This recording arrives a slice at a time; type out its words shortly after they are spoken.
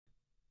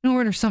I'll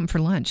order something for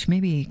lunch.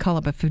 Maybe call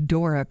up a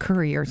Foodora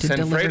courier to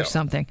Send deliver Fredo.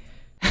 something.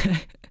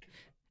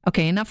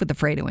 Okay, enough with the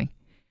Fredoing.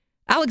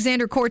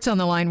 Alexander Court's on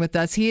the line with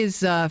us. He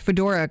is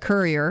Foodora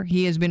courier.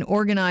 He has been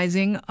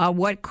organizing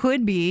what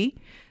could be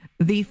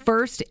the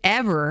first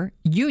ever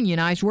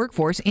unionized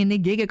workforce in the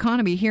gig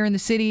economy here in the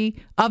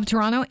city of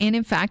Toronto and,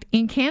 in fact,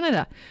 in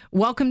Canada.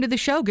 Welcome to the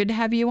show. Good to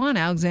have you on,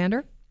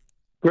 Alexander.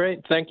 Great.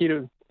 Thank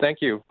you.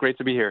 Great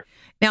to be here.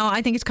 Now,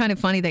 I think it's kind of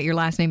funny that your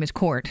last name is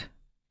Court.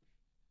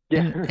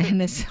 Yeah. And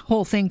this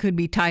whole thing could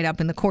be tied up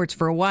in the courts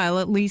for a while.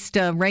 At least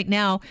right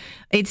now,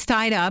 it's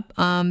tied up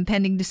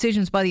pending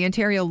decisions by the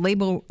Ontario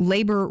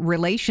Labour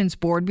Relations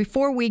Board.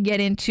 Before we get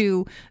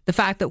into the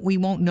fact that we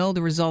won't know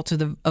the results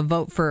of a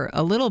vote for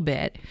a little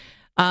bit,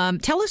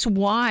 tell us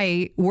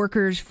why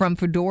workers from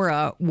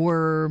Foodora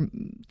were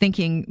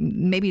thinking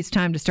maybe it's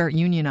time to start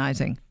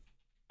unionizing.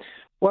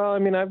 Well, I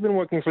mean, I've been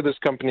working for this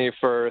company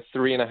for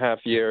 3.5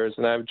 years,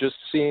 and I've just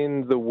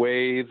seen the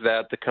way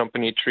that the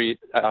company treat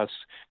us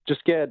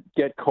just get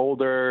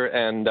colder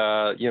and,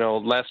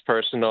 less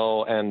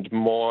personal and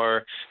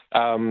more,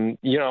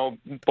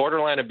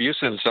 borderline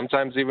abusive,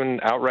 sometimes even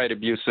outright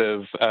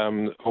abusive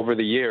over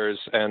the years.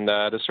 And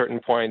at a certain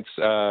point,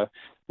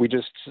 we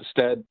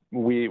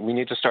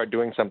need to start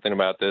doing something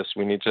about this.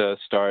 We need to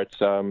start,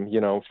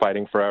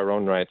 fighting for our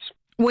own rights.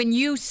 When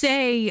you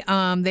say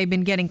they've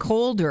been getting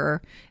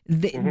colder,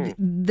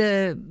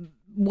 the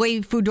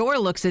way Foodora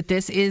looks at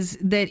this is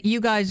that you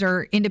guys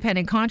are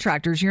independent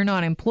contractors. You're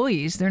not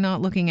employees. They're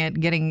not looking at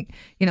getting,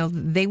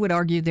 they would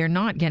argue they're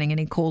not getting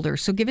any colder.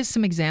 So give us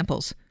some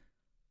examples.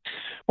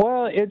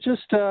 Well, it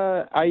just,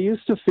 I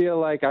used to feel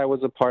like I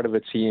was a part of a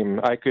team.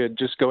 I could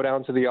just go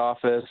down to the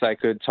office. I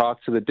could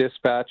talk to the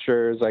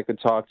dispatchers. I could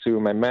talk to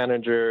my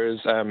managers.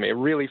 It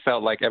really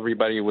felt like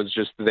everybody was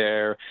just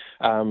there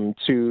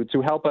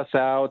to help us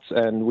out.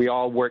 And we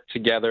all worked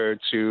together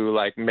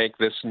to make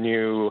this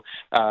new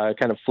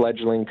kind of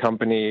fledgling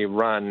company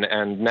run.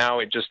 And now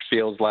it just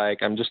feels like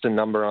I'm just a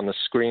number on the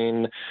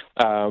screen.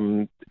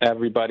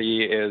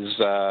 Everybody is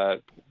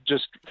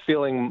just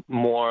feeling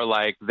more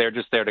like they're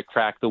just there to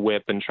crack the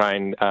whip and try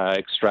and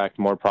extract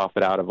more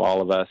profit out of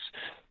all of us.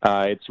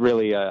 It's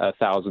really a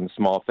thousand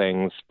small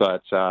things,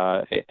 but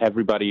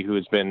everybody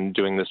who's been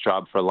doing this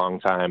job for a long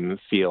time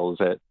feels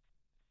it.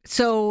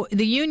 So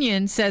the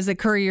union says that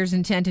couriers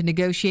intend to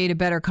negotiate a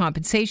better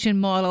compensation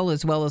model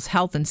as well as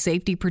health and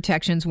safety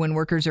protections when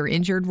workers are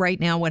injured. Right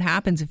now, what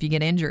happens if you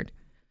get injured?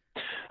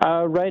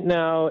 Right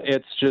now,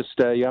 it's just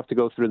you have to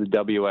go through the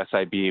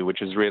WSIB,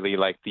 which is really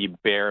like the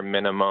bare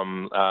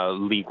minimum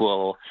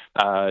legal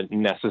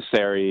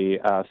necessary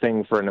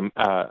thing for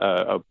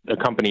a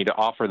company to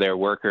offer their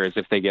workers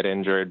if they get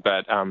injured.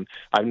 But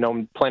I've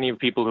known plenty of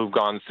people who've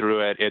gone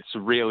through it. It's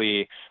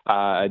really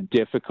a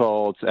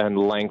difficult and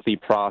lengthy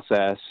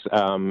process,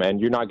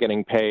 and you're not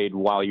getting paid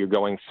while you're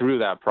going through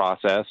that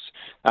process.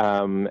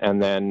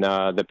 And then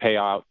the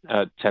payout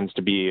tends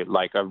to be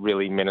like a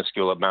really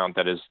minuscule amount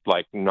that is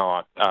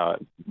not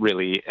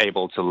really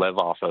able to live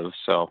off of.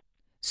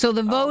 So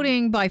the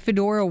voting by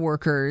Foodora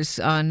workers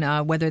on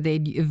whether they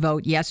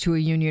vote yes to a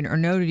union or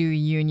no to a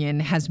union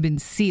has been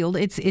sealed.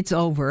 It's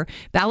over.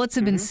 Ballots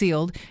have been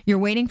sealed. You're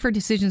waiting for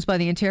decisions by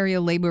the Ontario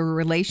Labour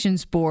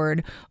Relations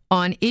Board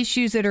on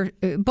issues that are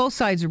both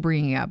sides are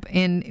bringing up.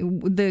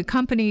 And the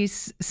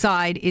company's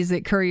side is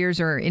that couriers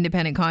are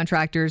independent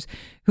contractors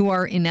who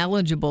are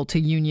ineligible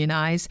to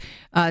unionize.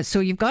 So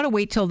you've got to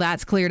wait till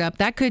that's cleared up.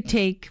 That could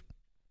take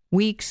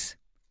weeks,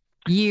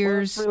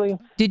 years.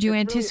 Did you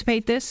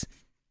anticipate this?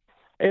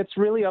 It's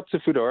really up to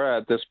Foodora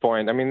at this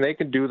point. I mean, they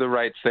could do the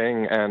right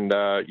thing and,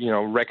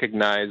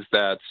 recognize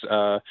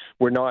that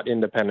we're not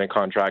independent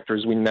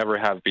contractors. We never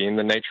have been.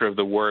 The nature of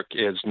the work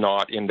is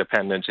not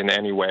independent in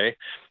any way.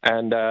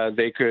 And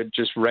they could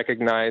just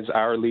recognize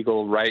our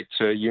legal right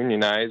to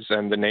unionize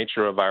and the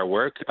nature of our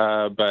work.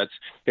 But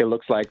it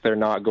looks like they're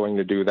not going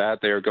to do that.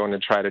 They're going to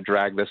try to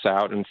drag this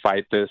out and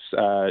fight this,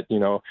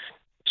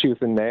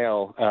 tooth and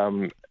nail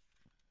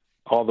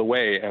all the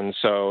way. And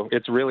so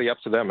it's really up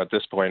to them at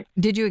this point.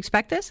 Did you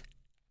expect this?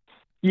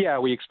 Yeah,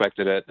 we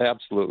expected it.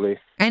 Absolutely.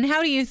 And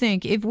how do you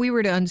think, if we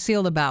were to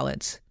unseal the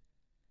ballots,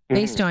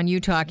 based on you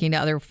talking to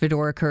other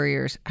Foodora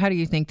couriers, how do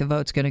you think the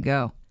vote's going to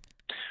go?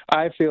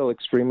 I feel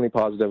extremely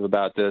positive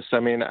about this. I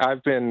mean,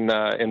 I've been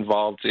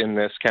involved in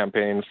this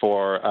campaign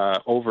for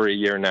over a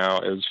year now.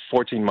 It was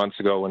 14 months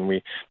ago when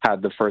we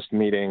had the first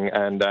meeting,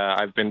 and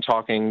I've been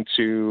talking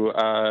to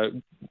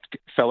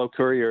fellow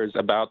couriers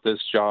about this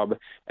job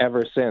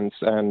ever since.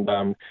 And,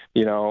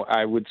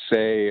 I would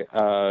say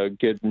a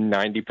good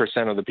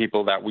 90% of the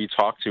people that we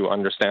talk to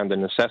understand the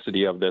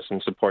necessity of this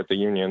and support the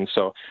union.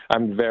 So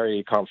I'm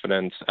very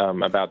confident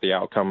about the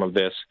outcome of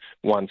this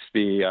once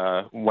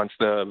the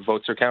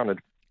votes are counted.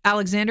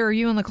 Alexander, are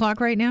you on the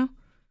clock right now?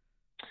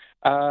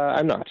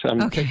 I'm not.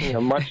 I'm taking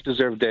a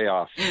much-deserved day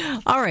off.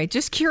 All right,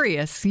 just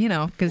curious,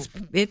 because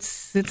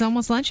it's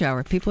almost lunch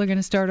hour. People are going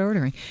to start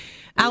ordering.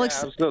 Alex,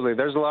 yeah, absolutely.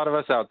 There's a lot of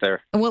us out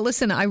there. Well,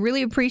 listen, I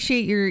really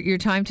appreciate your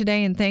time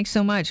today, and thanks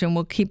so much. And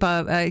we'll keep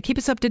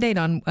us up to date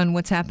on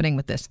what's happening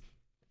with this.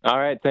 All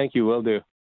right, thank you. Will do.